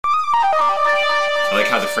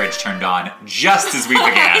how the fridge turned on just as we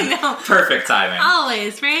began. I know. Perfect timing.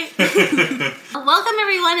 Always, right? Welcome,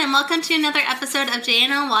 everyone, and welcome to another episode of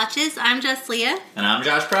JNL Watches. I'm Jess Leah. And I'm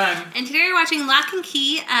Josh Prime. And today we're watching Lock and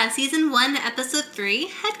Key, Season 1, Episode 3,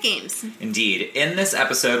 Head Games. Indeed. In this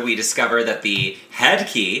episode, we discover that the head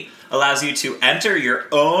key allows you to enter your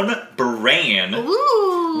own brain,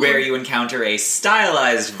 Ooh. where you encounter a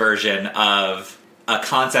stylized version of a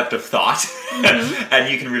concept of thought, and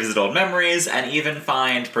you can revisit old memories and even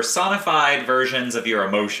find personified versions of your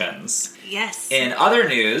emotions. Yes. In other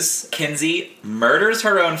news, Kinsey murders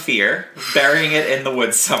her own fear, burying it in the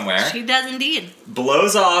woods somewhere. She does indeed.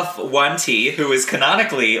 Blows off 1T, who is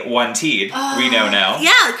canonically 1T'd, we know now.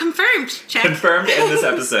 Yeah, confirmed. Check. Confirmed in this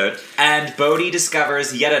episode. And Bodhi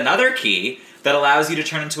discovers yet another key that allows you to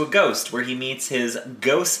turn into a ghost, where he meets his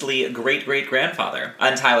ghostly great-great-grandfather.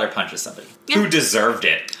 And Tyler punches somebody. Yeah. Who deserved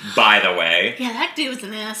it, by the way. Yeah, that dude was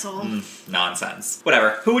an asshole. Nonsense.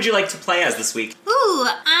 Whatever. Who would you like to play as this week? Ooh,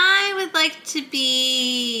 I would like to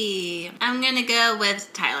be... I'm gonna go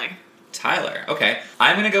with Tyler. Tyler. Okay.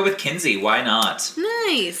 I'm gonna go with Kinsey. Why not?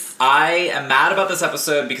 Nice. I am mad about this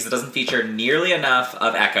episode because it doesn't feature nearly enough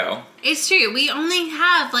of Echo. It's true. We only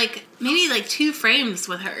have, maybe 2 frames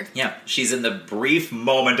with her. Yeah. She's in the brief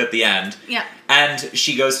moment at the end. Yeah. And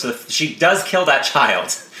she goes to she does kill that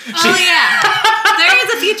child. Yeah. There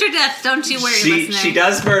is a future death, don't you worry, listener. She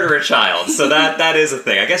does murder a child, so that is a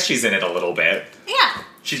thing. I guess she's in it a little bit. Yeah.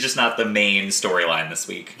 She's just not the main storyline this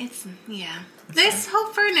week. There's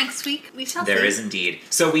hope for next week. We shall see. There is indeed.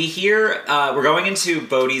 So we hear, we're going into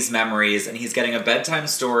Bodhi's memories, and he's getting a bedtime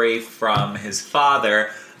story from his father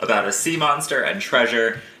about a sea monster and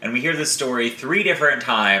treasure, and we hear this story 3 different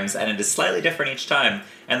times, and it is slightly different each time.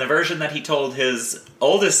 And the version that he told his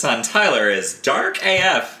oldest son, Tyler, is dark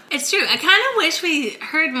AF. It's true. I kind of wish we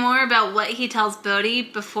heard more about what he tells Bodhi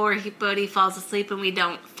before Bodhi falls asleep and we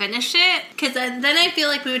don't finish it. Because then I feel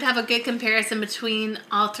like we would have a good comparison between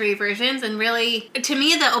all 3 versions. And really, to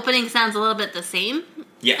me, the opening sounds a little bit the same.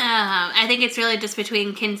 Yeah. I think it's really just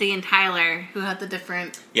between Kinsey and Tyler who have the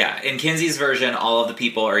different... Yeah, in Kinsey's version, all of the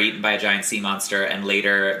people are eaten by a giant sea monster, and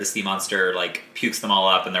later the sea monster, pukes them all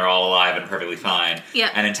up, and they're all alive and perfectly fine.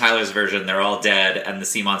 Yeah. And in Tyler's version, they're all dead, and the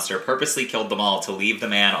sea monster purposely killed them all to leave the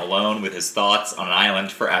man alone with his thoughts on an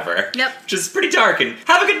island forever. Yep. Which is pretty dark, and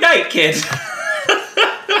have a good night, kid! It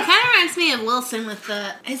kind of reminds me of Wilson with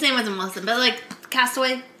the... His name wasn't Wilson, but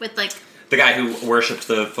Castaway with The guy who worshipped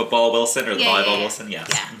the football Wilson, or the volleyball yeah. Wilson? Yes.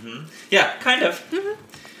 Yeah. Mm-hmm. Yeah, kind of. Mm-hmm.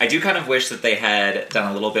 I do kind of wish that they had done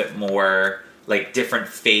a little bit more, different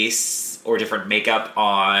face or different makeup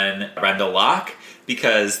on Rendell Locke,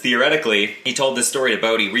 because theoretically, he told this story to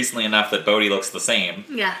Bodhi recently enough that Bodhi looks the same.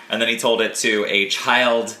 Yeah. And then he told it to a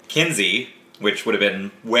child Kinsey, which would have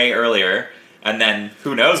been way earlier. And then,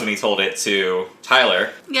 who knows when he told it to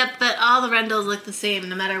Tyler. Yep, but all the Rendells look the same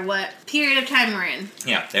no matter what period of time we're in.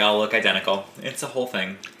 Yeah, they all look identical. It's a whole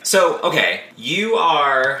thing. So, okay, you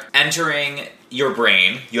are entering your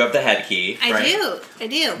brain. You have the head key, right? I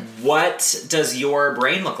do. What does your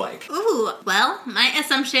brain look like? Ooh, well, my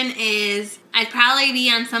assumption is I'd probably be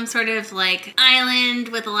on some sort of island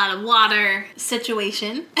with a lot of water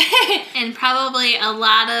situation. And probably a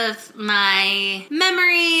lot of my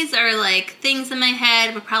memories or things in my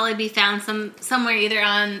head would probably be found somewhere either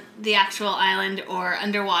on the actual island or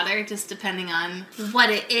underwater, just depending on what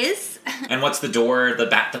it is. And what's the door, the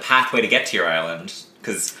pathway to get to your island?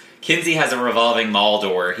 Because Kinsey has a revolving mall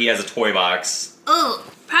door. He has a toy box. Oh,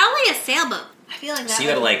 probably a sailboat. I feel like that. So you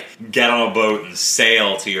gotta get on a boat and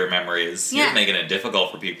sail to your memories. Yeah. You're making it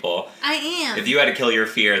difficult for people. I am. If you had to kill your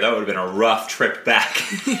fear, that would have been a rough trip back.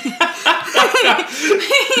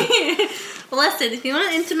 Listen, if you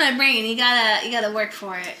want into my brain, you gotta work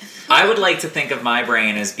for it. I would like to think of my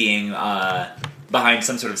brain as being behind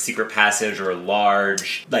some sort of secret passage or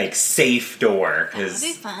large, safe door. Because That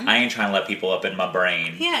would be fun. I ain't trying to let people up in my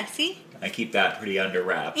brain. Yeah, see? I keep that pretty under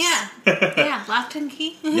wraps. Yeah. Yeah, lock and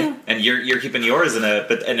key. Yeah. And you're keeping yours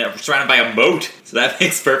surrounded by a moat, so that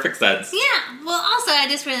makes perfect sense. Yeah. Well, also, I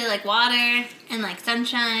just really like water and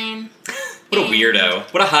sunshine. What a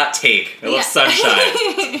weirdo. What a hot take. I love sunshine.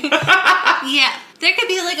 Yeah. There could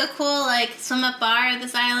be a cool swim up bar at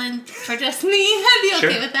this island for just me. I'd be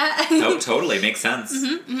okay with that. Oh, totally. Makes sense.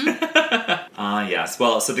 Yes.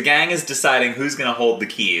 Well, so the gang is deciding who's going to hold the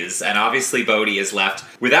keys, and obviously Bodhi is left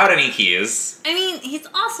without any keys. I mean, he's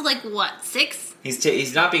also 6?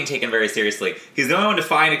 He's not being taken very seriously. He's the only one to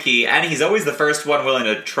find a key, and he's always the first one willing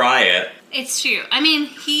to try it. It's true. I mean,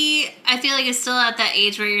 I feel like is still at that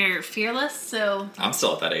age where you're fearless, so... I'm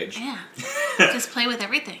still at that age. Yeah. Just play with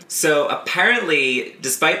everything. So apparently,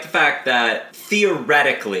 despite the fact that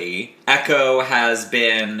theoretically Echo has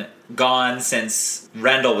been gone since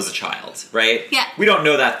Rendell was a child, right? Yeah. We don't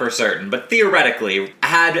know that for certain, but theoretically,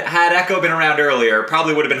 had Echo been around earlier,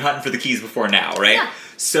 probably would have been hunting for the keys before now, right? Yeah.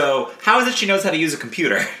 So, how is it she knows how to use a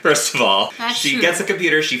computer, first of all? That's she true. gets a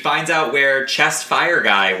computer, she finds out where Chest Fire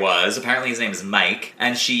Guy was, apparently his name is Mike,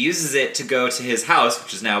 and she uses it to go to his house,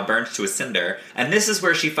 which is now burnt to a cinder, and this is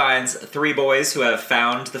where she finds 3 boys who have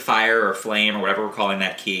found the fire or flame or whatever we're calling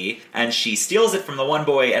that key, and she steals it from the one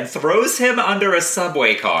boy and throws him under a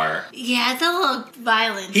subway car. Yeah, it's a little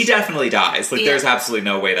violent. He definitely dies. Like, Yeah. there's absolutely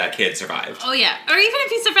no way that kid survived. Oh, yeah. Or even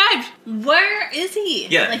if he survived, where is he?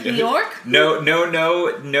 Yeah. Like New York?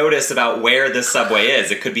 No notice about where this subway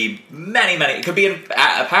is. It could be many. It could be in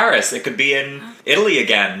Paris. It could be in Italy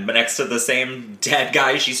again, but next to the same dead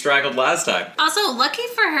guy she strangled last time. Also, lucky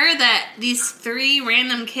for her that these 3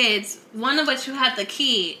 random kids, one of which who had the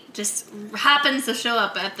key, just happens to show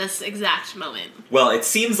up at this exact moment. Well, it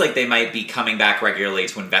seems like they might be coming back regularly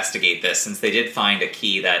to investigate this, since they did find a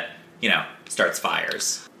key that, starts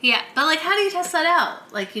fires. Yeah, but like, how do you test that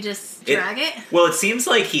out? Like, you just drag it? Well, it seems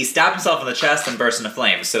like he stabbed himself in the chest and burst into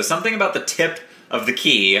flames, so something about the tip of the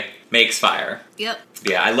key makes fire. Yep.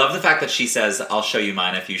 Yeah, I love the fact that she says, I'll show you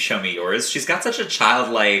mine if you show me yours. She's got such a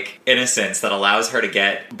childlike innocence that allows her to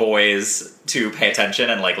get boys to pay attention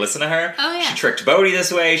and, listen to her. Oh, yeah. She tricked Bodhi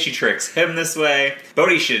this way, she tricks him this way.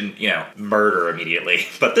 Bodhi shouldn't, murder immediately.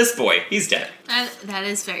 But this boy, he's dead. That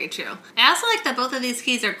is very true. I also like that both of these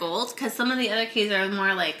keys are gold, because some of the other keys are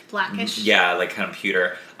more, blackish. Yeah, kind of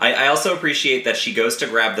pewter. I also appreciate that she goes to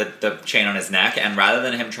grab the chain on his neck, and rather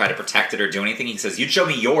than him try to protect it or do anything, he says, you'd show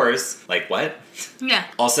me yours. Like, what? Yeah.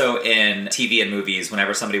 Also, in TV and movies,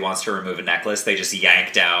 whenever somebody wants to remove a necklace, they just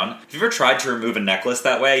yank down. Have you ever tried to remove a necklace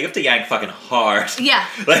that way? You have to yank fucking hard. Yeah.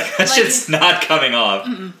 That shit's not coming off.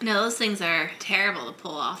 No, those things are terrible to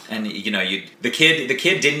pull off. And, the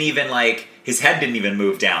kid didn't even, his head didn't even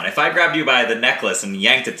move down. If I grabbed you by the necklace and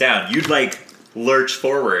yanked it down, you'd, lurch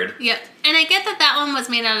forward. Yep. And I get that one was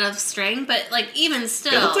made out of string, but, even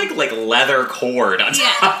still... It looked like leather cord on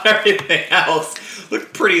top of everything else.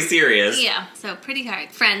 Looked pretty serious. Yeah, so pretty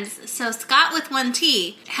hard. Friends, so Scott with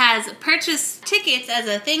 1T has purchased tickets as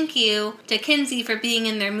a thank you to Kinsey for being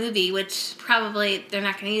in their movie, which probably they're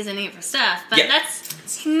not going to use any of her stuff, but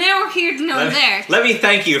that's never here to know there. Let me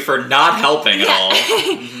thank you for not helping at all.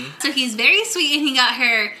 So he's very sweet, and he got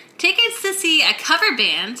her tickets to see a cover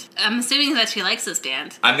band. I'm assuming that she likes this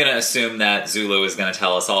band. I'm going to assume that Zulu is going to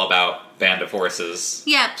tell us all about Band of Horses.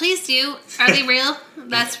 Yeah, please do. Are they real?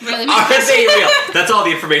 That's really Are they real? That's all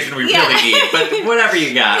the information we really need, but whatever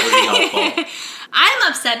you got would be helpful.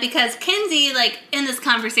 I'm upset because Kinsey, in this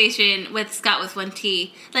conversation with Scott with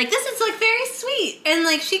 1T, this is, very sweet.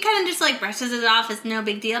 And, she kind of just, brushes it off as no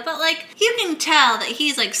big deal. But, you can tell that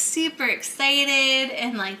he's, super excited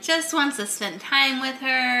and, just wants to spend time with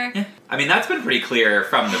her. Yeah. I mean, that's been pretty clear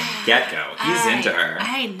from the get-go. He's into her.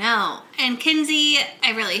 I know. And Kinsey,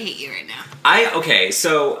 I really hate you right now. Okay,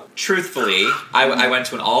 so, truthfully, I went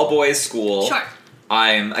to an all-boys school. Sure.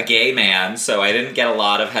 I'm a gay man, so I didn't get a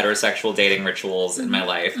lot of heterosexual dating rituals in my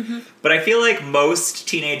life. But I feel like most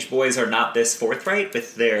teenage boys are not this forthright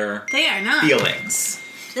with their They are not. feelings.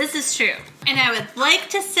 This is true. And I would like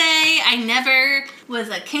to say I never was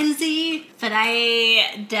a Kinsey, but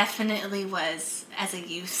I definitely was as a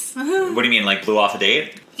youth. What do you mean, blew off a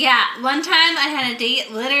date? Yeah, one time I had a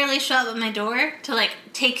date literally show up at my door to,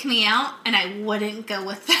 take me out, and I wouldn't go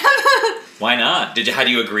with them. Why not? Had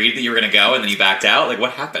you agreed that you were going to go and then you backed out?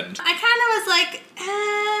 What happened? I kind of was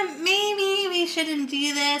maybe we shouldn't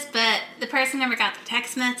do this, but the person never got the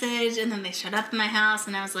text message, and then they showed up at my house,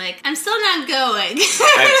 and I was like, I'm still not going.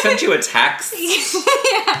 I sent you a text.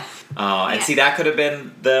 Yeah. Oh, and see, that could have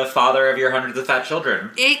been the father of your hundreds of fat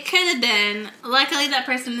children. It could have been. Luckily, that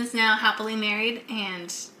person is now happily married,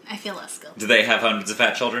 and I feel less guilty. Do they have hundreds of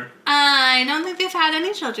fat children? I don't think they've had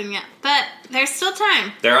any children yet, but there's still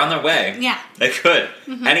time. They're on their way. Yeah. They could.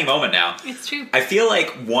 Any moment now. It's true. I feel like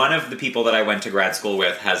one of the people that I went to grad school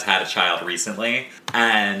with has had a child recently,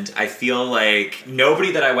 and I feel like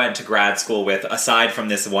nobody that I went to grad school with, aside from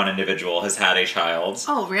this one individual, has had a child.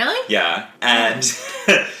 Oh, really? Yeah. And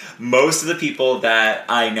most of the people that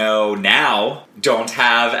I know now don't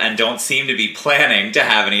have and don't seem to be planning to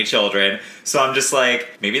have any children. So I'm just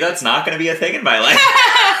like, maybe that's not going to be a thing in my life.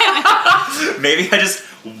 Maybe I just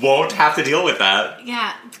won't have to deal with that.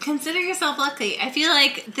 Yeah, consider yourself lucky. I feel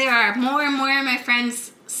like there are more and more of my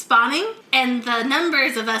friends spawning, and the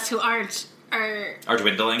numbers of us who aren't are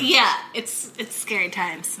dwindling. Yeah, it's scary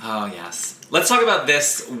times. Oh, yes. Let's talk about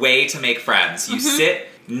this way to make friends. You sit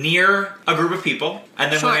near a group of people,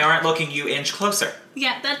 and then when they aren't looking, you inch closer.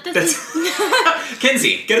 Yeah, that doesn't...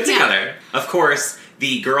 Kinsey, get it together. Of course,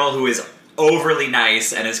 the girl who is overly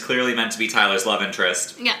nice and is clearly meant to be Tyler's love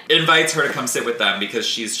interest invites her to come sit with them because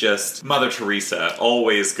she's just Mother Teresa.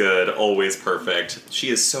 Always good, always perfect. She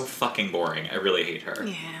is so fucking boring. I really hate her.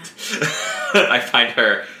 Yeah. I find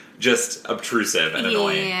her just obtrusive and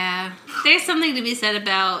annoying. Yeah. There's something to be said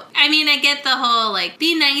about... I mean, I get the whole, like,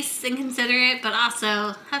 be nice and considerate, but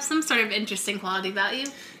also have some sort of interesting quality about you.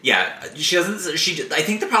 Yeah, she doesn't... I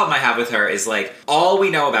think the problem I have with her is, like, all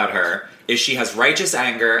we know about her is she has righteous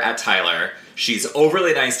anger at Tyler, she's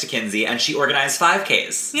overly nice to Kinsey, and she organized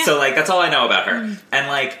 5Ks. Yeah. So, like, that's all I know about her. And,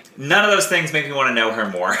 like, none of those things make me want to know her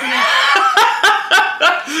more. Yeah.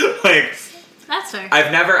 Like... That's fair.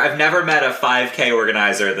 I've never met a 5K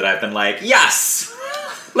organizer that I've been like, yes,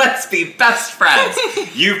 let's be best friends.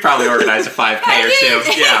 You've probably organized a 5K or two.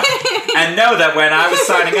 Yeah. And know that when I was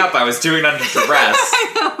signing up, I was doing it under duress.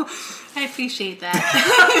 I know. I appreciate that.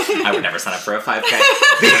 I would never sign up for a 5K.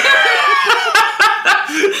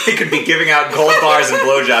 They could be giving out gold bars and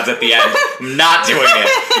blowjobs at the end. Not doing it.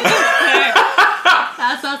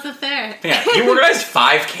 That's also fair. Yeah, you organized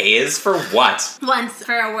 5Ks for what? Once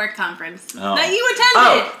for a work conference that you attended.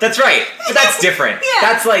 Oh, that's right. But that's different.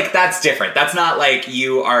 That's different. That's not like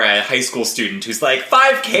you are a high school student who's like,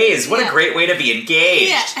 5Ks, what a great way to be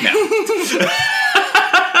engaged. Yeah. No.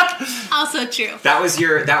 Also true. That was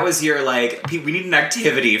your like, we need an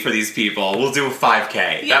activity for these people. We'll do a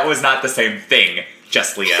 5K. Yeah. That was not the same thing,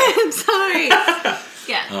 just Leah. I'm sorry.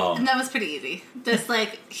 Yeah, and that was pretty easy. Just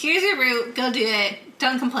like, here's your route, go do it.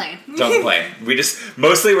 Don't complain. Don't complain. We're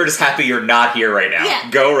just happy you're not here right now. Yeah.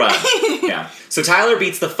 Go run. Yeah. So Tyler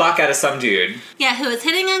beats the fuck out of some dude. Yeah, who was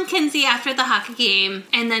hitting on Kinsey after the hockey game,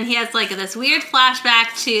 and then he has like this weird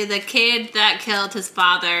flashback to the kid that killed his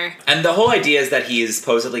father. And the whole idea is that he's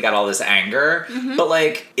supposedly got all this anger, but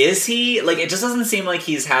like, is he, like, it just doesn't seem like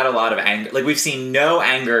he's had a lot of anger. Like, we've seen no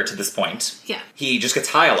anger to this point. Yeah. He just gets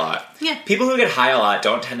high a lot. Yeah. People who get high a lot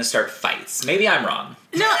don't tend to start fights. Maybe I'm wrong.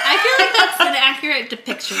 No, I feel like that's an accurate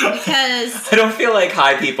depiction because... I don't feel like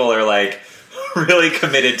high people are, like, really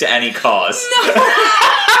committed to any cause. No.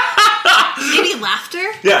 Maybe laughter?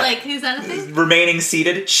 Yeah. Like, is that a thing? Remaining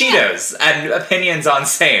seated? Cheetos. Yeah. And opinions on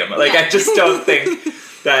same. Like, I just don't think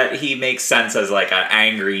that he makes sense as, like, an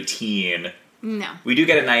angry teen. No. We do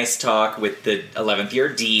get a nice talk with the 11th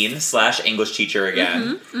year dean / English teacher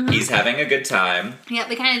again. He's having a good time. Yeah,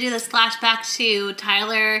 we kind of do this flashback to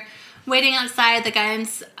Tyler waiting outside the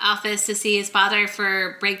guidance office to see his father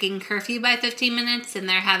for breaking curfew by 15 minutes, and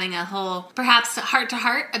they're having a whole, perhaps,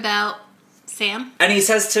 heart-to-heart about Sam. And he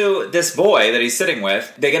says to this boy that he's sitting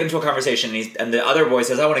with, they get into a conversation, and the other boy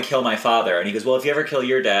says, I want to kill my father. And he goes, well, if you ever kill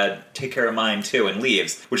your dad, take care of mine too, and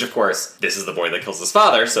leaves. Which, of course, this is the boy that kills his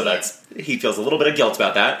father, so he feels a little bit of guilt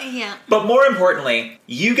about that. Yeah. But more importantly,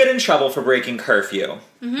 you get in trouble for breaking curfew.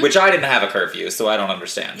 Which I didn't have a curfew, so I don't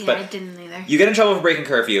understand. Yeah, but I didn't either. You get in trouble for breaking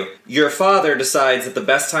curfew. Your father decides that the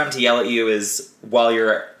best time to yell at you is while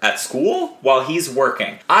you're at school, while he's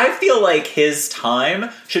working. I feel like his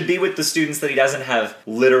time should be with the students that he doesn't have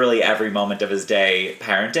literally every moment of his day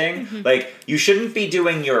parenting. Like, you shouldn't be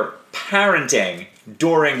doing your parenting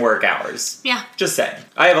during work hours. Yeah. Just saying.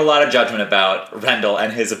 I have a lot of judgment about Rendell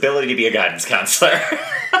and his ability to be a guidance counselor.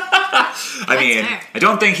 I mean, fair. I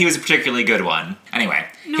don't think he was a particularly good one. Anyway,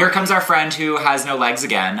 here comes our friend who has no legs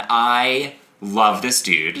again. I love this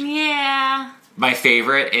dude. Yeah. My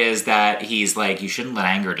favorite is that he's like, you shouldn't let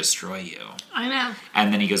anger destroy you. I know.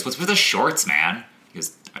 And then he goes, what's with the shorts, man? He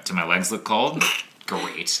goes, do my legs look cold?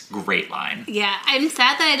 Great line. Yeah, I'm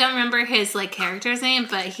sad that I don't remember his like character's name,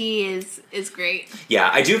 but he is great. Yeah,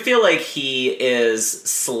 I do feel like he is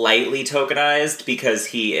slightly tokenized because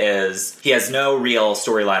he has no real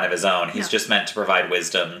storyline of his own. He's just meant to provide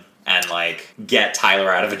wisdom and like get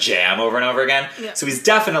Tyler out of a jam over and over again. Yeah. So he's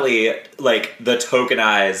definitely like the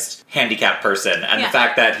tokenized handicapped person, and the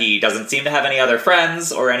fact that he doesn't seem to have any other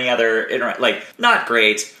friends or any other like, not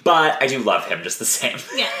great, but I do love him just the same.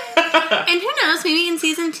 Yeah. And who knows, maybe in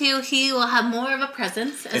season 2 he will have more of a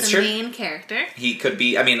presence as a main character. He could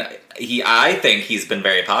be. I mean, I think he's been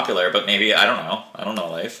very popular, but maybe, I don't know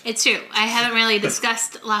life. It's true. I haven't really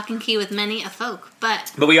discussed Lock and Key with many a folk,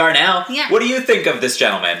 but we are now. Yeah. What do you think of this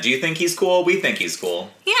gentleman? Do you think he's cool? We think he's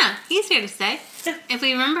cool. Yeah, he's here to stay. Yeah. If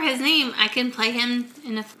we remember his name, I can play him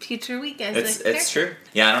in a future week as a character. It's true.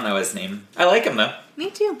 Yeah, I don't know his name. I like him, though. Me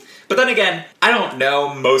too. But then again, I don't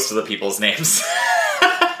know most of the people's names.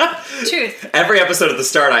 Truth. Every episode at the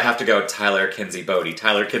start, I have to go Tyler, Kinsey, Bodhi.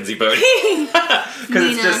 Tyler, Kinsey, Bodhi.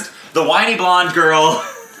 Because it's just the whiny blonde girl.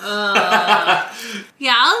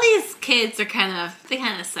 Yeah, all these kids are kind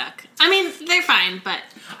of suck. I mean, they're fine, but...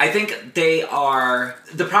 I think they are...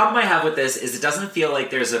 The problem I have with this is it doesn't feel like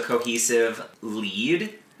there's a cohesive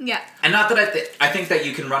lead. Yeah. And not that I think that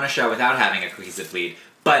you can run a show without having a cohesive lead,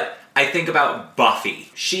 but I think about Buffy.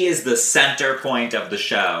 She is the center point of the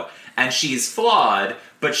show, and she's flawed,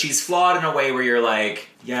 but she's flawed in a way where you're like,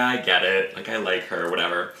 yeah, I get it. Like, I like her,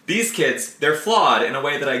 whatever. These kids, they're flawed in a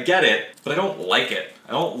way that I get it, but I don't like it.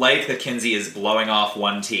 I don't like that Kinsey is blowing off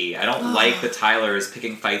 1T. I don't like that Tyler is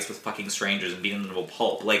picking fights with fucking strangers and beating them to a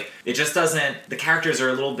pulp. Like, it just doesn't... The characters are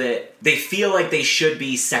a little bit... They feel like they should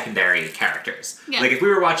be secondary characters. Yeah. Like, if we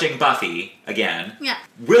were watching Buffy, again,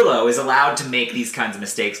 Willow is allowed to make these kinds of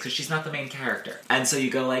mistakes because she's not the main character. And so you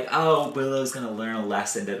go like, oh, Willow's gonna learn a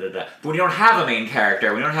lesson, da-da-da. But when you don't have a main character,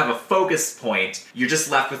 when you don't have a focus point, you're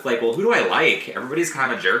just left with like, well, who do I like? Everybody's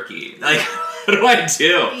kind of jerky. Like... What do I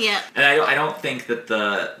do? Yeah. And I don't think that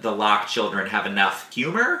the Locke children have enough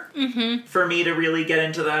humor for me to really get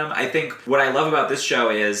into them. I think what I love about this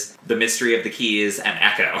show is the mystery of the keys and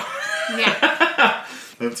Echo. Yeah.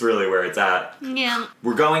 That's really where it's at. Yeah.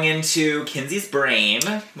 We're going into Kinsey's brain,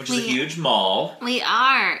 which is a huge mall. We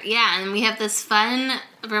are, yeah, and we have this fun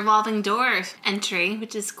revolving door entry,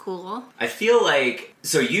 which is cool. I feel like...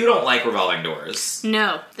 So you don't like revolving doors.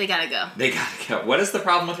 No, they gotta go. They gotta go. What is the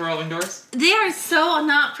problem with revolving doors? They are so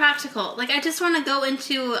not practical. Like, I just want to go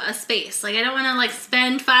into a space. Like, I don't want to, like,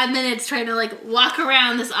 spend 5 minutes trying to, like, walk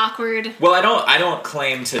around this awkward... Well, I don't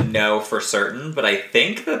claim to know for certain, but I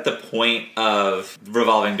think that the point of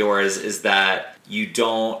revolving doors is that you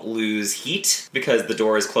don't lose heat because the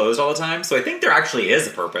door is closed all the time. So I think there actually is a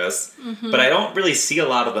purpose, but I don't really see a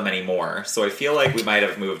lot of them anymore. So I feel like we might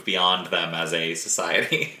have moved beyond them as a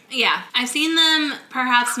society. Yeah. I've seen them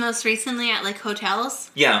perhaps most recently at, like,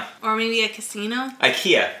 hotels. Yeah. Or maybe a casino.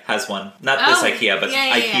 IKEA has one. Not this IKEA, but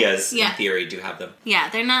IKEAs in theory do have them. Yeah,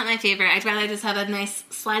 they're not my favorite. I'd rather just have a nice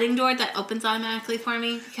sliding door that opens automatically for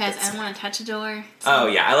me because I don't want to touch a door. So. Oh,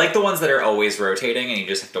 yeah. I like the ones that are always rotating and you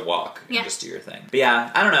just have to walk and just do your thing. But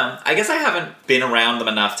yeah, I don't know. I guess I haven't been around them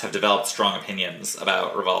enough to have developed strong opinions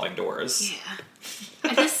about revolving doors.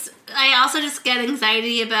 Yeah. I also just get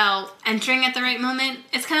anxiety about entering at the right moment.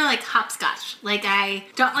 It's kind of like hopscotch. Like, I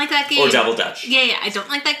don't like that game. Or double dutch. Yeah, I don't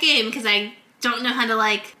like that game because I don't know how to,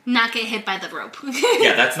 like, not get hit by the rope.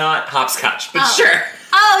 Yeah, that's not hopscotch, but sure.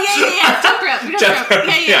 Oh, yeah. Jump rope. Jump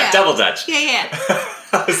rope. Yeah, double dutch. Yeah.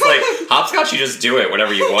 I was like, hopscotch, you just do it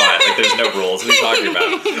whatever you want. Like, there's no rules. What are you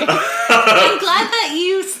talking about? I'm glad that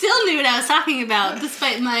you still knew what I was talking about,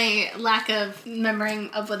 despite my lack of remembering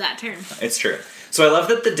of that term. It's true. So I love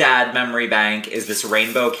that the dad memory bank is this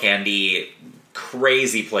rainbow candy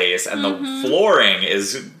crazy place, and the flooring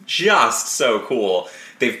is just so cool.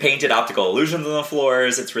 They've painted optical illusions on the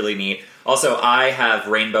floors. It's really neat. Also, I have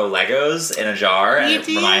rainbow Legos in a jar, and it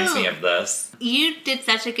reminds me of this. You did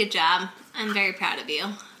such a good job. I'm very proud of you.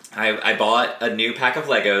 I bought a new pack of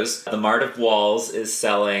Legos. The Mart of Walls is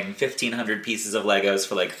selling 1,500 pieces of Legos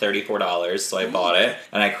for like $34, so I bought it.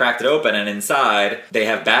 And I cracked it open, and inside, they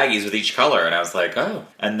have baggies with each color. And I was like, oh.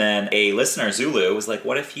 And then a listener, Zulu, was like,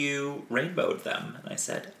 what if you rainbowed them? And I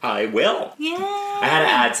said, I will. Yeah. I had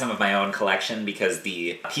to add some of my own collection because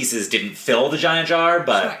the pieces didn't fill the giant jar,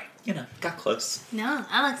 but... Sure. You know, got close. No,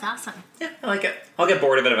 that looks awesome. Yeah, I like it. I'll get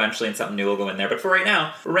bored of it eventually and something new will go in there. But for right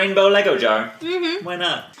now, rainbow Lego jar. Why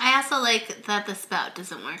not? I also like that the spout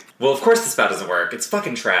doesn't work. Well, of course the spout doesn't work. It's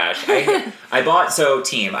fucking trash. I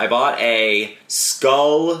bought a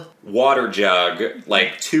skull water jug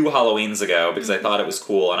like 2 Halloweens ago because I thought it was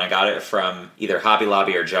cool. And I got it from either Hobby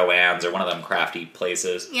Lobby or Joann's or one of them crafty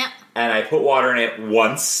places. Yep. And I put water in it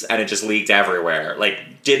once and it just leaked everywhere.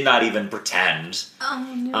 Like, did not even pretend.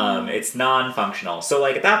 Oh, no. It's non-functional. So,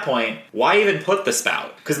 like, at that point, why even put the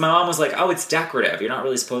spout? Because my mom was like, oh, it's decorative. You're not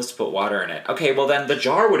really supposed to put water in it. Okay, well then the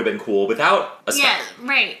jar would have been cool without a spout. Yeah,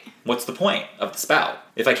 right. What's the point of the spout?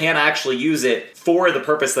 If I can't actually use it for the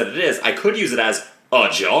purpose that it is, I could use it as a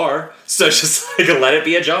jar. So just, like, let it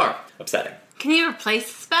be a jar. Upsetting. Can you replace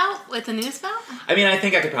the spout with a new spout? I mean, I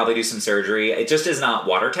think I could probably do some surgery. It just is not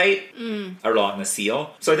watertight along the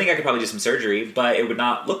seal. So I think I could probably do some surgery, but it would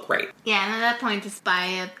not look right. Yeah, and at that point, just buy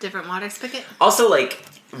a different water spigot. Also, like,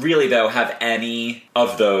 really, though, have any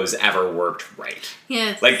of those ever worked right?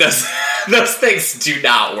 Yes. Like, those things do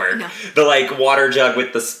not work. No. The, like, water jug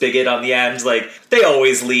with the spigot on the end, like, they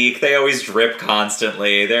always leak. They always drip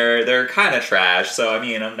constantly. They're kind of trash. So, I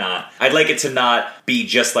mean, I'd like it to not be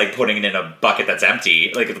just, like, putting it in a bucket that's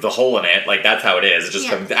empty, like, with the hole in it. Like, that's how it is. It just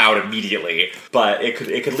comes out immediately. But it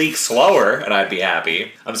could leak slower, and I'd be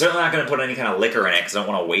happy. I'm certainly not going to put any kind of liquor in it, because I don't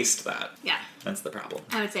want to waste that. Yeah. That's the problem.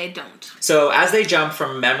 I would say don't. So as they jump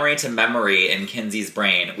from memory to memory in Kinsey's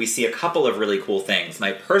brain, we see a couple of really cool things.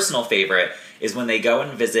 My personal favorite is when they go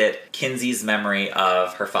and visit Kinsey's memory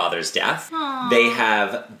of her father's death. Aww. They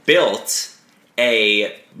have built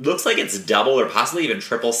looks like it's double or possibly even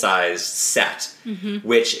triple sized set,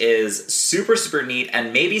 which is super, super neat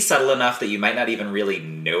and maybe subtle enough that you might not even really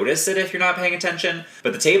notice it if you're not paying attention.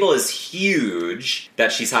 But the table is huge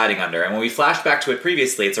that she's hiding under. And when we flash back to it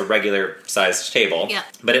previously, it's a regular sized table. Yep.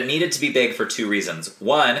 But it needed to be big for two reasons.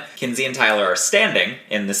 One, Kinsey and Tyler are standing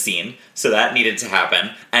in the scene, so that needed to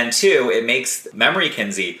happen. And two, it makes Memory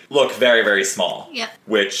Kinsey look very, very small. Yep.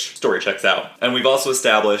 Which story checks out. And we've also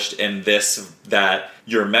established in this that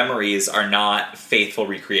your memories are not faithful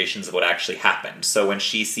recreations of what actually happened. So when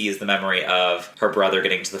she sees the memory of her brother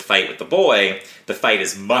getting to the fight with the boy, the fight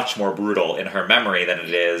is much more brutal in her memory than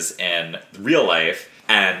it is in real life.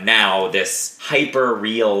 And now this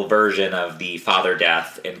hyper-real version of the father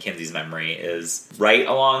death in Kinsey's memory is right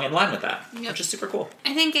along in line with that, which is super cool.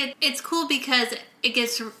 I think it's cool because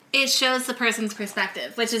it shows the person's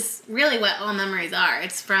perspective, which is really what all memories are.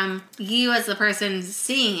 It's from you as the person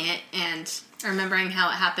seeing it and remembering how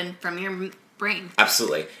it happened from your brain.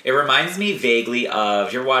 Absolutely. It reminds me vaguely of,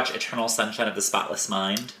 did you ever watch Eternal Sunshine of the Spotless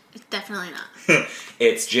Mind? It's definitely not.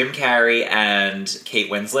 It's Jim Carrey and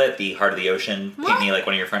Kate Winslet, the Heart of the Ocean, What? Paint Me Like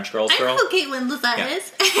One of Your French Girls I girl. know who Kate Winslet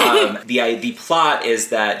is. The plot is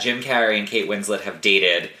that Jim Carrey and Kate Winslet have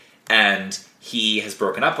dated, and he has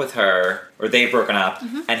broken up with her, or they've broken up,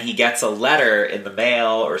 and he gets a letter in the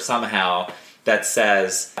mail or somehow that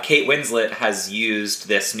says, Kate Winslet has used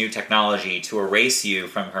this new technology to erase you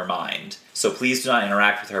from her mind. So please do not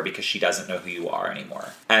interact with her because she doesn't know who you are anymore.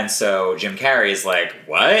 And so Jim Carrey is like,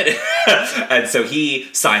 what? And so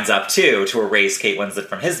he signs up too to erase Kate Winslet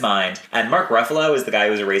from his mind. And Mark Ruffalo is the guy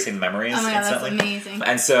who's erasing the memories. Oh my God, instantly. that's amazing.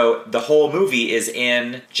 And so the whole movie is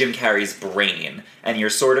in Jim Carrey's brain. And you're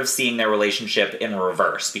sort of seeing their relationship in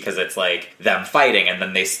reverse because it's like them fighting and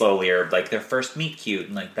then they slowly are like their first meet cute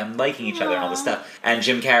and like them liking each other and all this stuff. And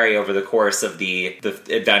Jim Carrey over the course of the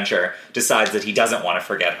adventure decides that he doesn't want to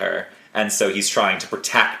forget her. And so he's trying to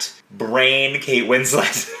protect brain Kate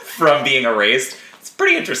Winslet from being erased. It's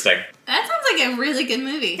pretty interesting. That sounds like a really good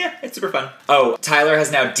movie. Yeah, it's super fun. Oh, Tyler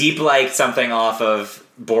has now deep-liked something off of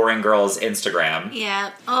Boring Girl's Instagram.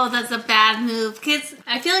 Yeah. Oh, that's a bad move. Kids,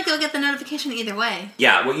 I feel like you'll get the notification either way.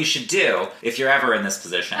 Yeah, what you should do, if you're ever in this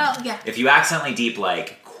position, if you accidentally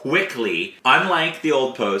deep-like, quickly unlike the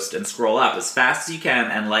old post and scroll up as fast as you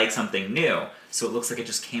can and like something new. So it looks like it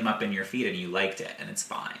just came up in your feed and you liked it, and it's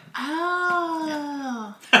fine.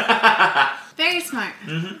 Oh. Very smart.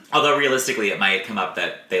 Mm-hmm. Although realistically, it might come up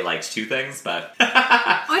that they liked two things, but...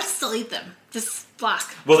 Or just delete them. Just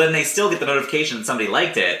block. Well, then they still get the notification that somebody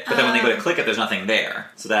liked it, but then when they go to click it, there's nothing there.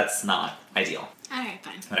 So that's not ideal. Alright,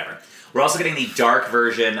 fine. Whatever. We're also getting the dark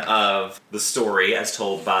version of the story as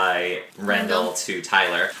told by Rendell to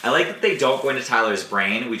Tyler. I like that they don't go into Tyler's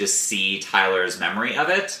brain. We just see Tyler's memory of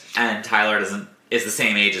it. And Tyler is the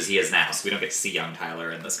same age as he is now, so we don't get to see young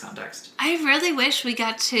Tyler in this context. I really wish we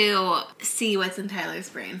got to see what's in Tyler's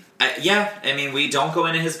brain. Yeah, I mean, we don't go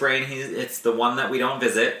into his brain. It's the one that we don't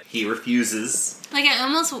visit. He refuses. Like,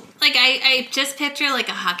 I just picture, like,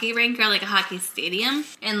 a hockey rink or, like, a hockey stadium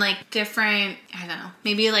and, like, different, I don't know,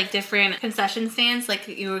 maybe, like, different concession stands, like,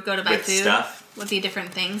 you would go to buy with food. Stuff. Would be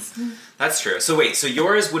different things. That's true. So wait, so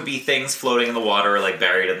yours would be things floating in the water or, like,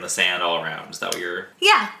 buried in the sand all around. Is that what you're...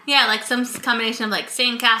 Yeah, like, some combination of, like,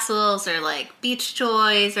 sandcastles or, like, beach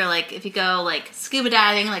toys or, like, if you go, like, scuba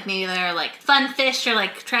diving, like, maybe there are, like, fun fish or,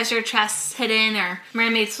 like, treasure chests hidden or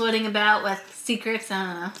mermaids floating about with secrets. I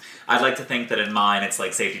don't know. I'd like to think that in mine it's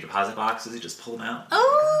like safety deposit boxes. You just pull them out.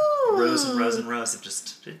 Oh! Rows and rows and rows of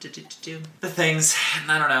just the things.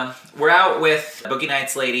 I don't know. We're out with Boogie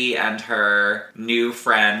Nights lady and her new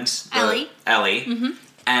friend, Ellie. Mm-hmm.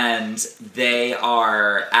 And they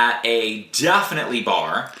are at a definitely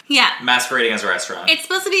bar. Yeah. Masquerading as a restaurant. It's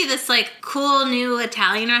supposed to be this, like, cool new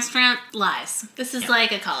Italian restaurant. Lies. This is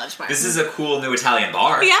like a college bar. This is a cool new Italian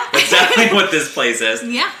bar. Yeah. That's definitely what this place is.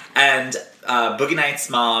 Yeah. And Boogie Nights'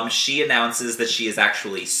 mom, she announces that she is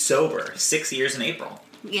actually sober. 6 years in April.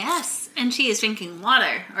 Yes. And she is drinking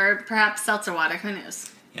water. Or perhaps seltzer water. Who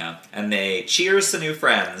knows? Yeah, and they cheers to new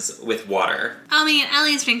friends with water. I mean,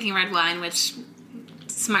 Ellie's drinking red wine, which,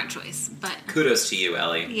 smart choice, but... Kudos to you,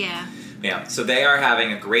 Ellie. Yeah. Yeah, so they are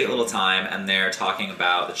having a great little time, and they're talking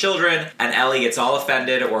about the children, and Ellie gets all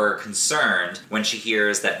offended or concerned when she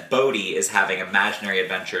hears that Bodhi is having imaginary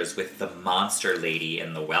adventures with the monster lady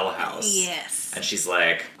in the well house. Yes. And she's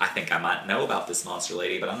like, I think I might know about this monster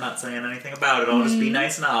lady, but I'm not saying anything about it. I'll just be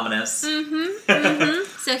nice and ominous.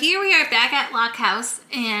 So here we are back at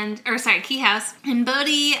Key House, and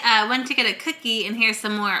Bodhi went to get a cookie and hears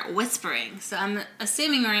some more whispering. So I'm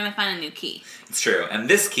assuming we're going to find a new key. It's true. And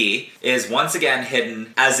this key is once again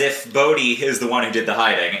hidden as if Bodhi is the one who did the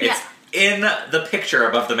hiding. It's in the picture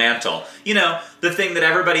above the mantle. You know, the thing that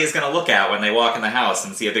everybody is going to look at when they walk in the house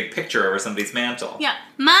and see a big picture over somebody's mantle. Yeah.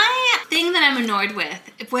 My thing that I'm annoyed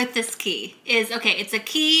with this key is, okay, it's a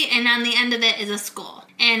key and on the end of it is a skull.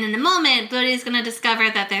 And in a moment, Bodhi's going to discover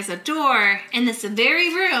that there's a door in this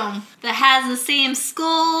very room that has the same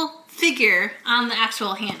skull figure on the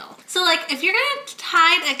actual handle. So, like, if you're going to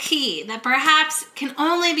hide a key that perhaps can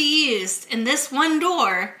only be used in this one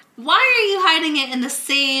door, why are you hiding it in the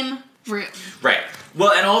same room? Right.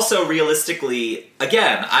 Well, and also, realistically,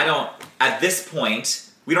 again, at this point,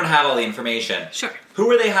 we don't have all the information. Sure. Who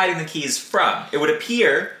are they hiding the keys from? It would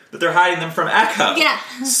appear that they're hiding them from Echo. Yeah.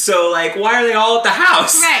 So, like, why are they all at the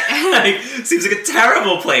house? Right. Like, seems like a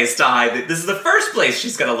terrible place to hide. This is the first place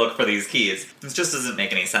she's gonna look for these keys. This just doesn't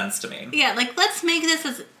make any sense to me. Yeah, like, let's make this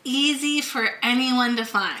as easy for anyone to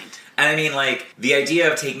find. And I mean, like, the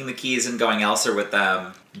idea of taking the keys and going elsewhere with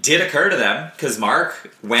them did occur to them, because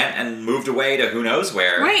Mark went and moved away to who knows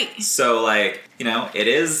where. Right. So, like, you know, it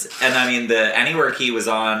is, and I mean, the Anywhere key was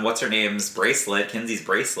on what's-her-name's bracelet, Kinsey's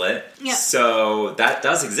bracelet. Yeah. So, that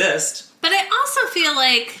does exist. But I also feel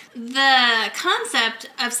like the concept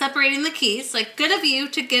of separating the keys, like, good of you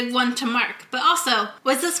to give one to Mark, but also,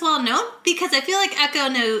 was this well known? Because I feel like Echo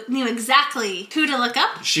knew exactly who to look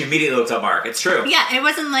up. She immediately looked up Mark. It's true. Yeah, it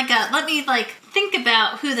wasn't like let me, like, think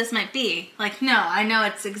about who this might be. Like, no, I know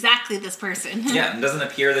it's exactly this person. Yeah, it doesn't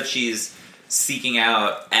appear that she's seeking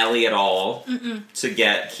out Ellie at all to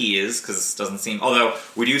get keys, because it doesn't seem... Although,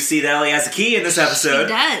 we do see that Ellie has a key in this episode.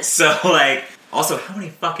 She does. So, like... Also, how many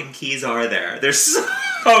fucking keys are there? There's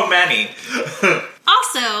so many.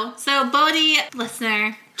 Also, so Bodhi,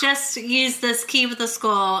 listener, just used this key with a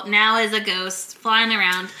skull, now is a ghost, flying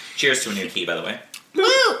around. Cheers to a new key, by the way.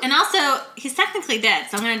 Woo! And also, he's technically dead,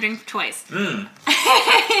 so I'm going to drink twice. But,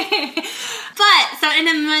 so in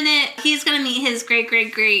a minute, he's going to meet his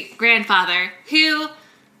great-great-great-grandfather, who,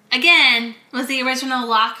 again, was the original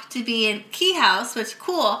lock to be in Key House, which,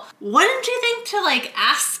 cool. Wouldn't you think to, like,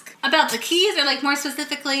 ask about the keys, or, like, more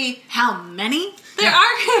specifically, how many there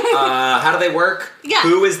are? How do they work? Yeah.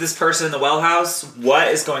 Who is this person in the well house? What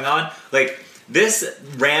is going on? Like, this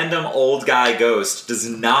random old guy ghost does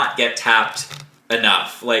not get tapped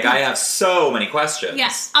enough. Like, I have so many questions.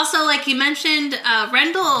 Yes. Also, like you mentioned,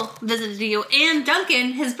 Rendell visited you, and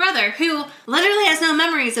Duncan, his brother, who literally has no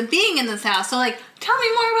memories of being in this house. So, like, tell me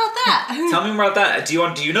more about that. Tell me more about that. Do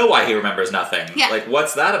you know why he remembers nothing? Yeah. Like,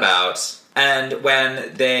 what's that about? And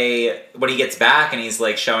when he gets back and he's,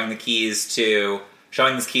 like, showing this key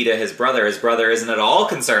to his brother isn't at all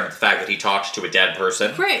concerned with the fact that he talked to a dead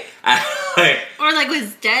person. Right. Or, like,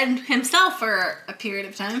 was dead himself for a period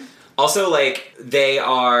of time. Also, like,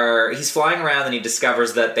 he's flying around and he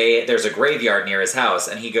discovers that there's a graveyard near his house,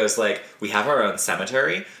 and he goes, like, we have our own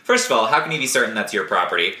cemetery? First of all, how can you be certain that's your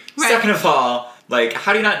property? Right. Second of all, like,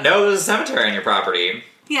 how do you not know there's a cemetery on your property?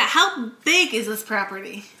 Yeah, how big is this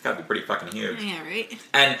property? It's gotta be pretty fucking huge. Yeah, right?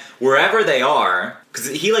 And wherever they are, because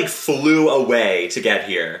he, like, flew away to get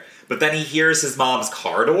here, but then he hears his mom's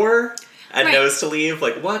car door and knows to leave.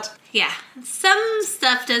 Like, what? Yeah, some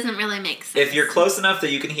stuff doesn't really make sense. If you're close enough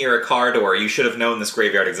that you can hear a car door, you should have known this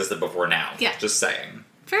graveyard existed before now. Yeah. Just saying.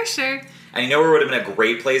 For sure. And you know where would have been a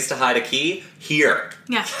great place to hide a key? Here.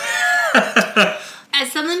 Yeah. As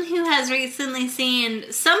someone who has recently seen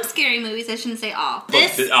some scary movies, I shouldn't say all.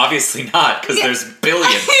 Obviously not, because there's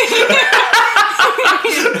billions.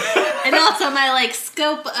 And also my, like,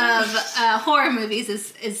 scope of horror movies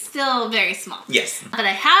is still very small. Yes. But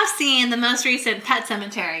I have seen the most recent Pet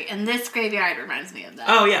Sematary, and this graveyard reminds me of that.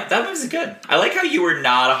 Oh, yeah, that movie's good. I like how you were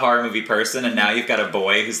not a horror movie person, and now you've got a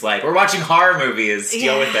boy who's like, we're watching horror movies,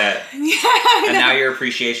 deal with it. Yeah. And now your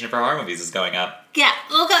appreciation for horror movies is going up. Yeah,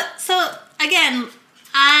 well, so, again,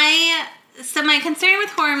 I So my concern with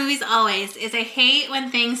horror movies always is I hate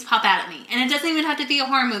when things pop out at me. And it doesn't even have to be a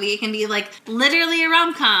horror movie. It can be like literally a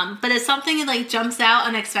rom-com. But if something like jumps out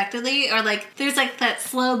unexpectedly or like there's like that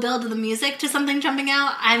slow build of the music to something jumping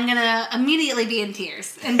out, I'm gonna immediately be in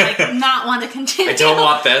tears and like not want to continue. I don't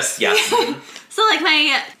want this. Yes. So like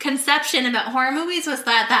my conception about horror movies was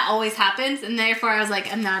that always happens, and therefore I was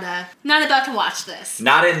like, I'm not about to watch this.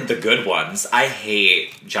 Not in the good ones. I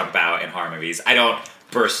hate jump out in horror movies. I don't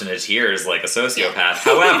burst into tears like a sociopath. Yeah.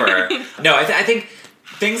 However, no, I think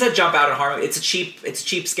things that jump out in horror, it's a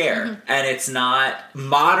cheap scare, and it's not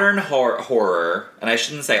modern horror. And I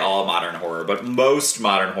shouldn't say all modern horror, but most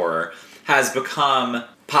modern horror has become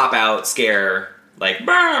pop out scare like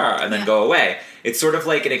bah, and then go away. It's sort of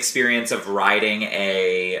like an experience of riding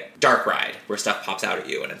a dark ride where stuff pops out at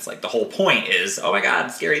you, and it's like the whole point is, oh my god,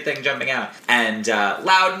 scary thing jumping out, and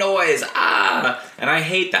loud noise, and I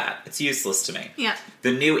hate that. It's useless to me. Yeah.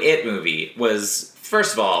 The new It movie was,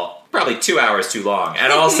 first of all, probably 2 hours too long,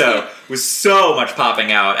 and also was so much popping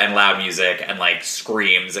out and loud music and like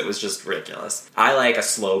screams. It was just ridiculous. I like a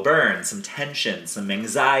slow burn, some tension, some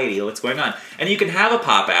anxiety, what's going on. And you can have a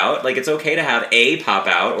pop out, like it's okay to have a pop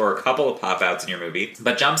out or a couple of pop outs in your movie,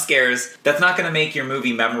 but jump scares, that's not going to make your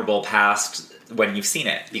movie memorable past when you've seen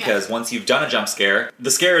it, because once you've done a jump scare, the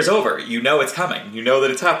scare is over. You know it's coming. You know that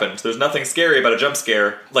it's happened. There's nothing scary about a jump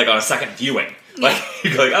scare, like on a second viewing. Like,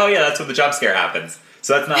 you go like, oh yeah, that's when the jump scare happens.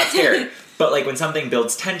 So that's not scary. But like when something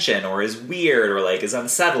builds tension or is weird or like is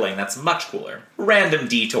unsettling, that's much cooler. Random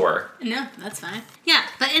detour. No, that's fine. Yeah,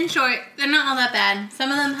 but in short, they're not all that bad. Some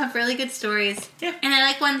of them have really good stories. Yeah. And I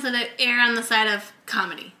like ones that err on the side of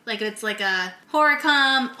comedy. Like if it's like a horror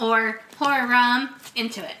com or horror rom,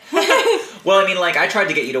 into it. Well, I mean, like I tried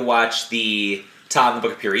to get you to watch the Todd and the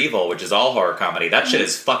Book of Pure Evil, which is all horror comedy. That shit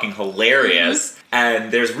is fucking hilarious.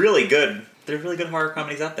 And there's really good horror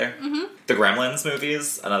comedies out there. The Gremlins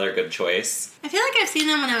movies, another good choice. I feel like I've seen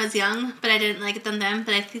them when I was young, but I didn't like them then.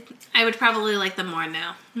 But I think I would probably like them more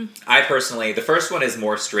now. I personally, the first one is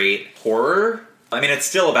more straight horror. I mean, it's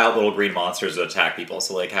still about little green monsters that attack people,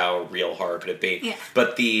 so like how real horror could it be? Yeah.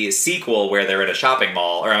 But the sequel, where they're in a shopping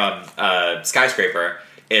mall, or skyscraper,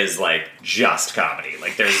 is like just comedy.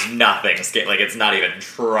 Like there's nothing like it's not even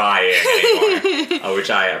trying anymore, which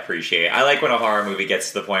I appreciate. I like when a horror movie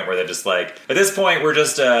gets to the point where they're just like, at this point we're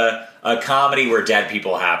just a comedy where dead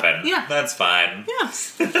people happen. Yeah, that's fine.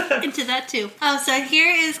 Yeah, into that too. Oh, so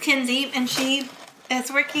here is Kinsey, and she is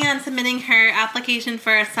working on submitting her application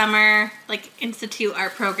for a summer like institute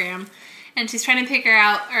art program. And she's trying to pick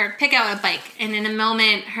out a bike. And in a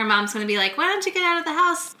moment, her mom's going to be like, why don't you get out of the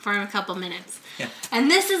house for a couple minutes? Yeah. And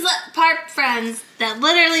this is the part, friends, that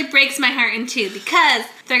literally breaks my heart in two. Because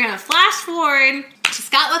they're going to flash forward to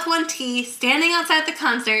Scott with One T standing outside the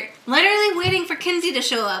concert, literally waiting for Kinsey to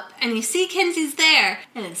show up. And you see Kinsey's there.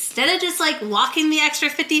 And instead of just like walking the extra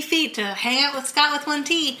 50 feet to hang out with Scott with One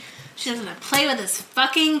T, she's gonna play with his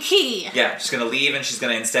fucking key. Yeah, she's gonna leave and she's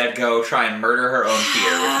gonna instead go try and murder her own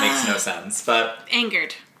fear, which makes no sense. But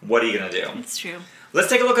angered. What are you gonna do? It's true. Let's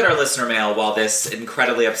take a look at our listener mail while this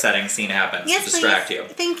incredibly upsetting scene happens to distract please. you.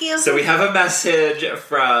 Thank you. So we have a message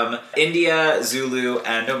from India, Zulu,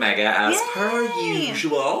 and Omega as Yay. per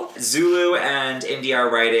usual. Zulu and India are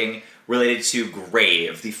writing related to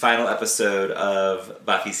Grave, the final episode of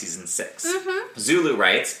Buffy Season 6. Zulu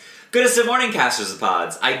writes, Goodest of morning, casters of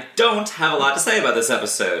pods. I don't have a lot to say about this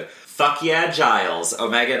episode. Fuck yeah, Giles.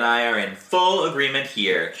 Omega and I are in full agreement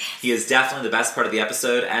here. He is definitely the best part of the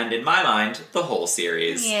episode, and in my mind, the whole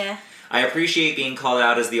series. Yeah. I appreciate being called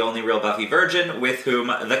out as the only real Buffy virgin with whom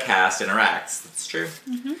the cast interacts. That's true.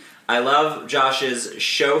 I love Josh's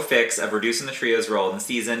show fix of reducing the trio's role in the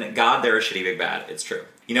season. God, they're a shitty big bad. It's true.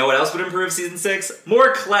 You know what else would improve Season 6?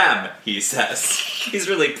 More Clem, he says. He's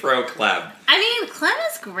really pro-Clem. I mean, Clem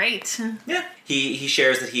is great. Yeah. He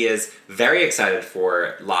shares that he is very excited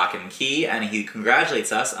for Lock and Key, and he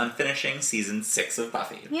congratulates us on finishing Season 6 of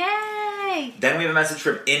Buffy. Yay! Then we have a message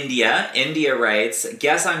from India. India writes,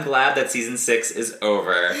 Guess I'm glad that Season 6 is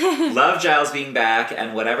over. Love Giles being back,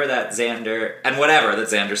 and whatever that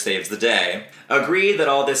Xander saves the day. Agreed that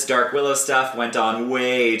all this Dark Willow stuff went on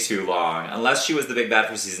way too long, unless she was the big bad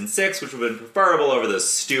for Season 6, which would have been preferable over the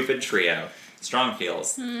stupid trio. Strong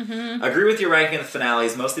feels. Agree with your ranking of the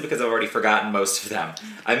finales, mostly because I've already forgotten most of them.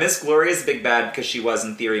 I miss Gloria's big bad because she was,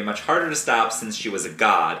 in theory, much harder to stop since she was a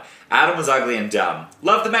god. Adam was ugly and dumb.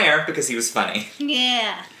 Love the mayor because he was funny.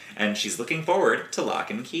 Yeah. And she's looking forward to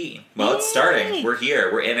Lock and Key. Well, it's starting. We're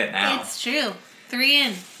here. We're in it now. It's true. 3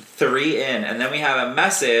 in. 3 in. And then we have a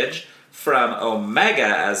message from Omega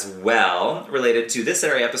as well, related to this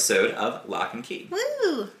very episode of Lock and Key.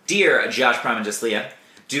 Woo! Dear Josh, Prime, and Just Leah,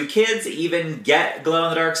 Do kids even get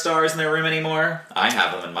glow-in-the-dark stars in their room anymore? I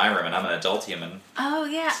have them in my room, and I'm an adult human. Oh,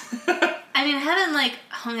 yeah. I mean, I haven't, like,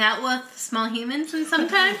 hung out with small humans in some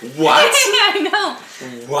time. What? I know.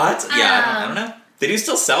 What? Yeah, I don't know. They do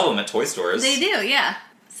still sell them at toy stores. They do, yeah.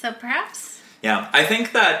 So perhaps? Yeah, I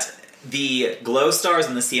think that the glow stars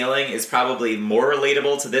in the ceiling is probably more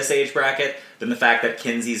relatable to this age bracket than the fact that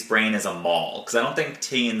Kinsey's brain is a mall. Because I don't think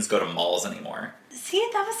teens go to malls anymore. See,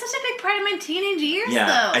 that was such a big part of my teenage years, Yeah,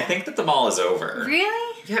 though. I think that the mall is over.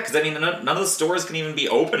 Really? Yeah, because I mean, none of the stores can even be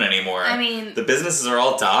open anymore. I mean... the businesses are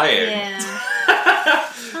all dying. Yeah.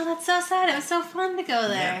 Oh, that's so sad. It was so fun to go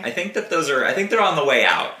there. Yeah, I think that I think they're on the way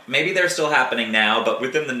out. Maybe they're still happening now, but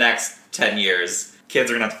within the next 10 years,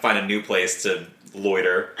 kids are going to have to find a new place to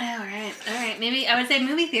loiter. All right. Maybe I would say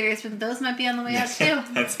movie theaters, but those might be on the way out, too.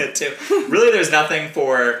 That's it, too. Really, there's nothing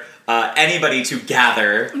for anybody to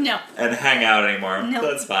gather and hang out anymore. Nope.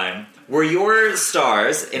 That's fine. Were your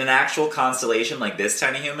stars in an actual constellation like this,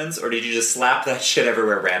 Tiny Humans, or did you just slap that shit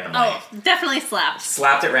everywhere randomly? Oh, definitely slapped.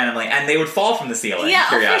 Slapped it randomly, and they would fall from the ceiling Yeah,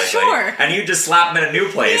 periodically. for sure. And you'd just slap them in a new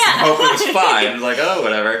place and hope it was fine. Like, oh,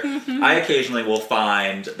 whatever. I occasionally will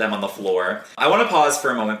find them on the floor. I want to pause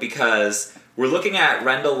for a moment because we're looking at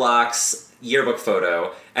Rendell Locke's yearbook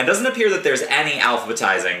photo, and it doesn't appear that there's any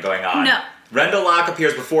alphabetizing going on. No. Rendell Locke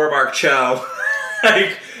appears before Mark Cho.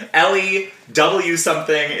 Like, Ellie W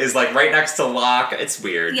something is like right next to Locke. It's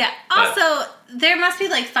weird. Yeah. Also, there must be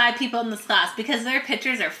like 5 people in this class because their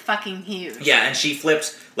pictures are fucking huge. Yeah, and she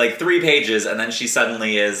flipped like 3 pages and then she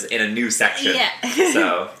suddenly is in a new section. Yeah.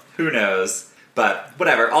 So, who knows? But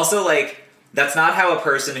whatever. Also, like, that's not how a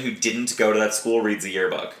person who didn't go to that school reads a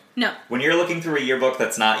yearbook. No. When you're looking through a yearbook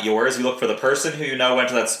that's not yours, you look for the person who you know went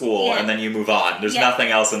to that school and then you move on. There's nothing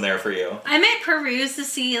else in there for you. I might peruse to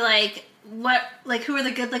see like who are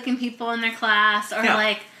the good-looking people in their class, or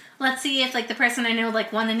like let's see if like the person I know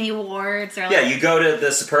like won any awards, or like, you go to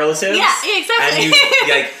the superlatives. Yeah, exactly.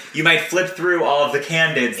 And you might flip through all of the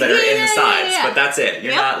candidates that are in the sides, but that's it.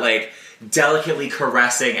 You're not like delicately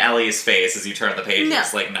caressing Ellie's face as you turn the pages. No.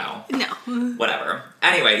 Like, no. No. Whatever.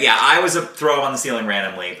 Anyway, yeah, I was a throw on the ceiling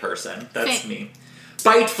randomly person. That's me.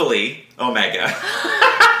 Spitefully, Omega.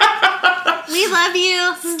 We love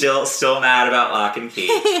you. Still mad about Lock and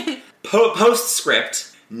Key.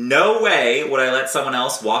 Postscript. No way would I let someone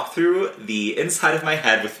else walk through the inside of my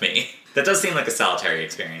head with me. That does seem like a solitary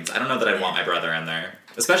experience. I don't know that I'd want my brother in there.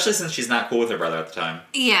 Especially since she's not cool with her brother at the time.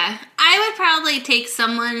 Yeah. I would probably take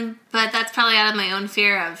someone, but that's probably out of my own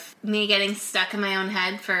fear of me getting stuck in my own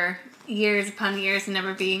head for years upon years and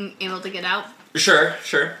never being able to get out. Sure.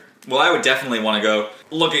 Well, I would definitely want to go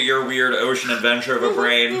look at your weird ocean adventure of a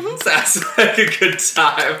brain. Sounds like a good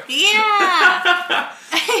time. Yeah.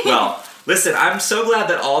 Well, listen, I'm so glad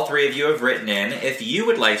that all 3 of you have written in. If you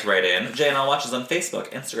would like to write in, JNL Watches on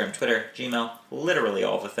Facebook, Instagram, Twitter, Gmail, literally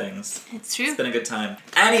all the things. It's true. It's been a good time.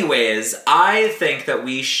 Anyways, I think that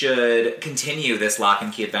we should continue this Lock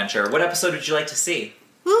and Key adventure. What episode would you like to see?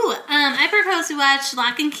 I propose to watch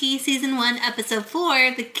Lock and Key Season 1, Episode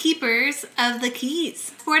 4, The Keepers of the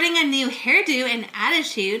Keys. Sporting a new hairdo and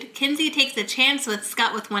attitude, Kinsey takes a chance with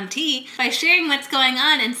Scott with 1T by sharing what's going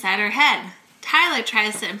on inside her head. Tyler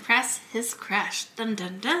tries to impress his crush. Dun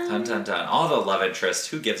dun dun. Dun dun dun. All the love interest,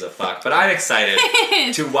 who gives a fuck? But I'm excited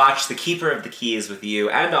to watch The Keeper of the Keys with you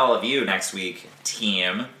and all of you next week,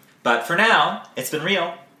 team. But for now, it's been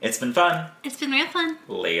real. It's been fun. It's been real fun.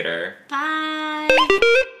 Later. Bye.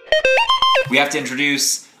 We have to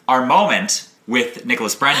introduce our moment with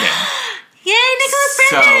Nicholas Brendan. Yay, Nicholas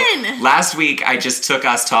Brendan! So, last week I just took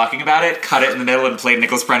us talking about it, cut it in the middle, and played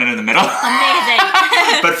Nicholas Brendan in the middle. Amazing.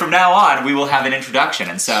 But from now on, we will have an introduction.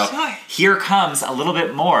 And so, here comes a little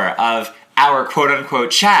bit more of our quote-unquote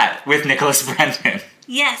chat with Nicholas Brendan.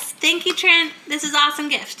 Yes, thank you, Trent. This is an awesome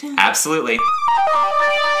gift. Absolutely.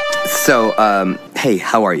 So, hey,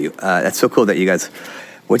 how are you? That's so cool that you guys...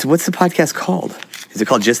 What's the podcast called? Is it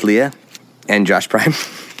called Just Leah and Josh Prime?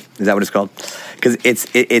 Is that what it's called? Because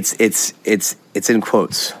it's in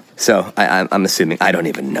quotes. So I'm assuming. I don't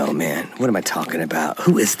even know, man. What am I talking about?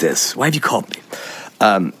 Who is this? Why have you called me?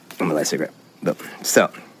 I'm gonna light a cigarette.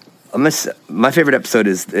 So, my favorite episode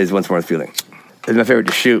is Once More with Feeling. It's my favorite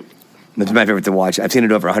to shoot. It's my favorite to watch. I've seen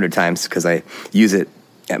it over 100 times because I use it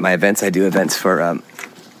at my events. I do events for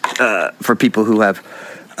people who have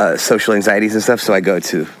social anxieties and stuff. So I go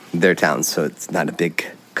to their towns. So it's not a big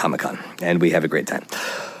Comic-Con, and we have a great time.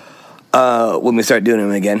 When we start doing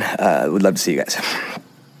them again, would love to see you guys.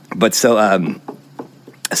 But so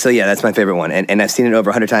yeah, that's my favorite one, and I've seen it over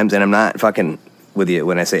 100 times, and I'm not fucking with you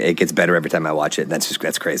when I say it gets better every time I watch it.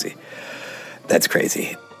 That's crazy. That's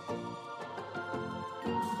crazy.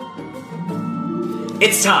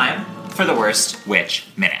 It's time for the Worst Witch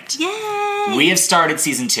Minute. Yay! We have started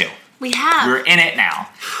season 2. We have. We're in it now.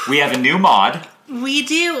 We have a new mod. We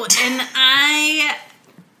do, and not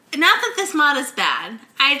that this mod is bad,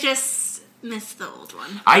 I just miss the old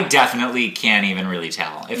one. I definitely can't even really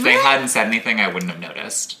tell. If they Really? hadn't said anything, I wouldn't have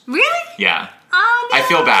noticed. Really? Yeah. Oh, no. I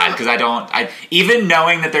feel bad because even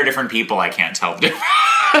knowing that they're different people, I can't tell the difference.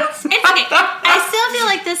 It's okay. I still feel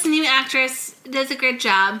like this new actress does a great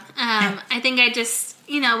job. I think I just,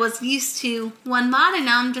 was used to one mod, and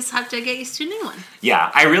now I'm just have to get used to a new one. Yeah,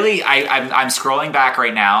 I'm scrolling back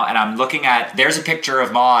right now, and I'm looking at, there's a picture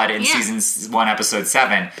of Maud in season 1, episode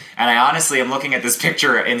 7, and I honestly am looking at this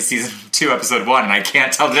picture in season 2, episode 1, and I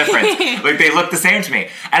can't tell the difference. Like, they look the same to me.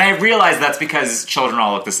 And I realize that's because children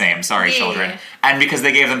all look the same. Sorry, children. And because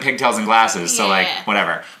they gave them pigtails and glasses, so,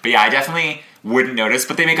 whatever. But yeah, I definitely wouldn't notice,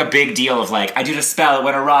 but they make a big deal of, like, I did a spell, it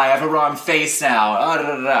went awry, I have a wrong face now, I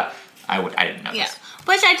didn't notice. Yeah.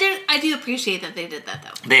 Which I do appreciate that they did that,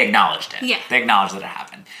 though. They acknowledged it. Yeah. They acknowledged that it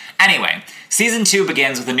happened. Anyway, season 2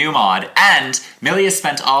 begins with a new mod, and Millie has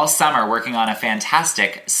spent all summer working on a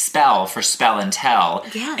fantastic spell for Spell and Tell,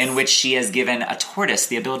 in which she has given a tortoise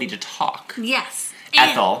the ability to talk. Yes.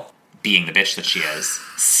 Ethel, being the bitch that she is,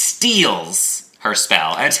 steals her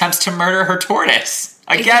spell and attempts to murder her tortoise.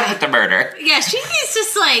 Again with the murder. Yeah, she's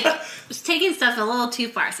just, taking stuff a little too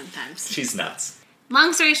far sometimes. She's nuts.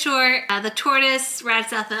 Long story short, the tortoise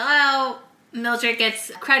rats Ethel out. Mildred gets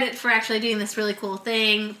credit for actually doing this really cool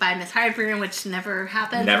thing by Miss Hardburn, which never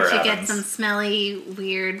happens. She gets some smelly,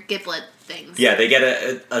 weird giblet things. Yeah, they get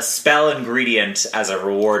a spell ingredient as a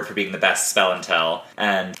reward for being the best spell and tell.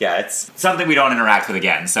 And yeah, it's something we don't interact with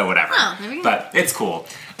again, so whatever. Oh, there we go. But it's cool.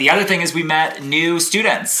 The other thing is we met new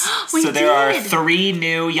students. We there are did. 3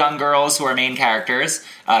 new young girls who are main characters.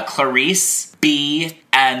 Clarice, Bee,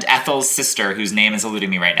 and Ethel's sister, whose name is eluding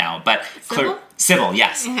me right now. But Sybil? Sybil,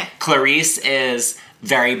 yes. Okay. Clarice is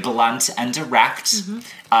very blunt and direct. Mm-hmm.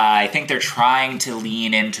 I think they're trying to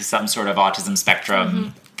lean into some sort of autism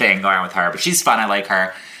spectrum thing going on with her, but she's fun. I like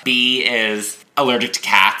her. Bee is allergic to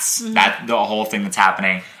cats. That's the whole thing that's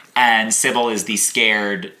happening. And Sybil is the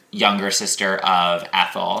scared younger sister of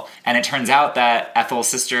Ethel. And it turns out that Ethel's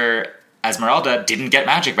sister, Esmeralda, didn't get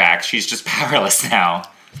magic back. She's just powerless now.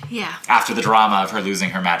 Yeah. After the drama of her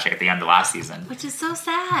losing her magic at the end of last season. Which is so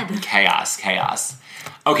sad. Chaos.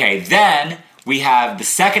 Okay, then we have the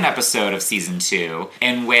second episode of season 2,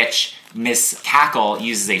 in which Miss Cackle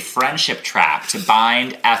uses a friendship trap to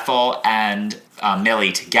bind Ethel and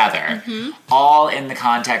Millie together, all in the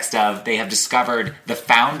context of they have discovered the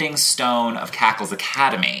founding stone of Cackle's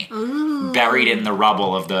Academy, buried in the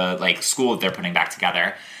rubble of the school that they're putting back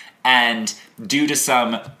together. And due to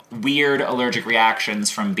some weird allergic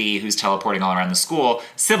reactions from Bee, who's teleporting all around the school,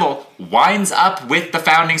 Sybil winds up with the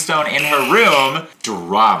founding stone in her room.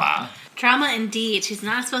 Drama. Drama indeed. She's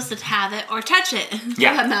not supposed to have it or touch it, for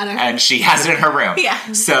that matter. And she has it in her room. Yeah.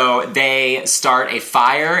 So they start a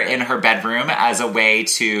fire in her bedroom as a way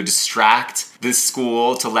to distract the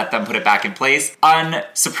school to let them put it back in place.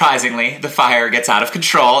 Unsurprisingly, the fire gets out of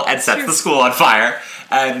control and sets the school on fire.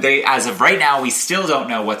 And as of right now, we still don't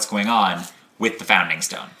know what's going on with the founding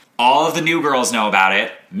stone. All of the new girls know about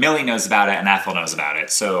it, Millie knows about it, and Ethel knows about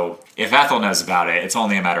it. So if Ethel knows about it, it's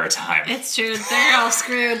only a matter of time. It's true. They're all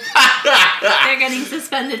screwed. They're getting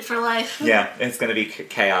suspended for life. Yeah, it's going to be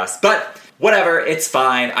chaos. But whatever, it's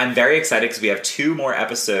fine. I'm very excited because we have 2 more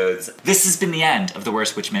episodes. This has been the end of the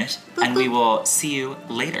Worst Witch Minute, and we will see you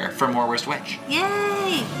later for more Worst Witch.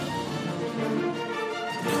 Yay!